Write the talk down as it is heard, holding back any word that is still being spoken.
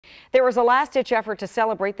There was a last-ditch effort to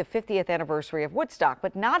celebrate the 50th anniversary of Woodstock,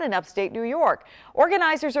 but not in upstate New York.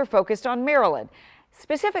 Organizers are focused on Maryland,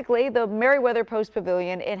 specifically the Meriwether Post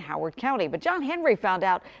Pavilion in Howard County. But John Henry found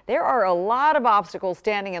out there are a lot of obstacles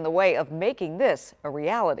standing in the way of making this a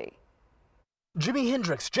reality. Jimi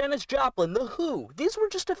Hendrix, Janis Joplin, The Who, these were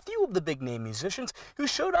just a few of the big-name musicians who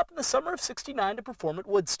showed up in the summer of '69 to perform at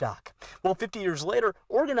Woodstock. Well, 50 years later,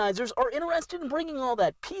 organizers are interested in bringing all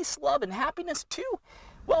that peace, love, and happiness to,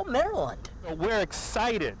 well, Maryland. We're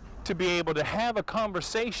excited to be able to have a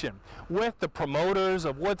conversation with the promoters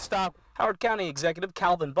of Woodstock. Howard County Executive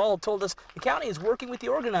Calvin Ball told us the county is working with the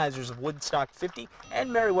organizers of Woodstock 50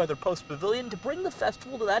 and Meriwether Post Pavilion to bring the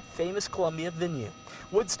festival to that famous Columbia venue.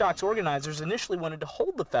 Woodstock's organizers initially wanted to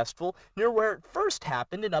hold the festival near where it first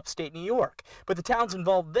happened in upstate New York, but the towns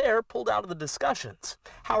involved there pulled out of the discussions.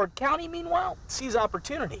 Howard County, meanwhile, sees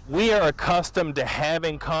opportunity. We are accustomed to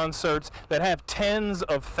having concerts that have tens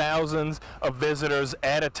of thousands of visitors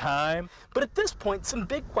at a time. But at this point, some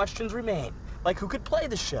big questions remain, like who could play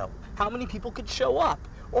the show, how many people could show up,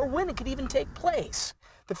 or when it could even take place.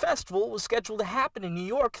 The festival was scheduled to happen in New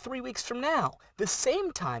York 3 weeks from now, the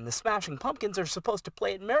same time the Smashing Pumpkins are supposed to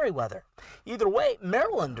play at Meriwether. Either way,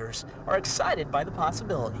 Marylanders are excited by the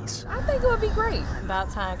possibilities. I think it would be great.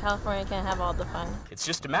 About time California can have all the fun. It's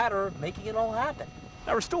just a matter of making it all happen.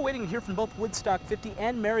 Now, we're still waiting to hear from both Woodstock 50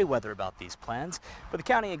 and Meriwether about these plans, but the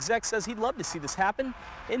county exec says he'd love to see this happen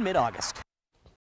in mid-August.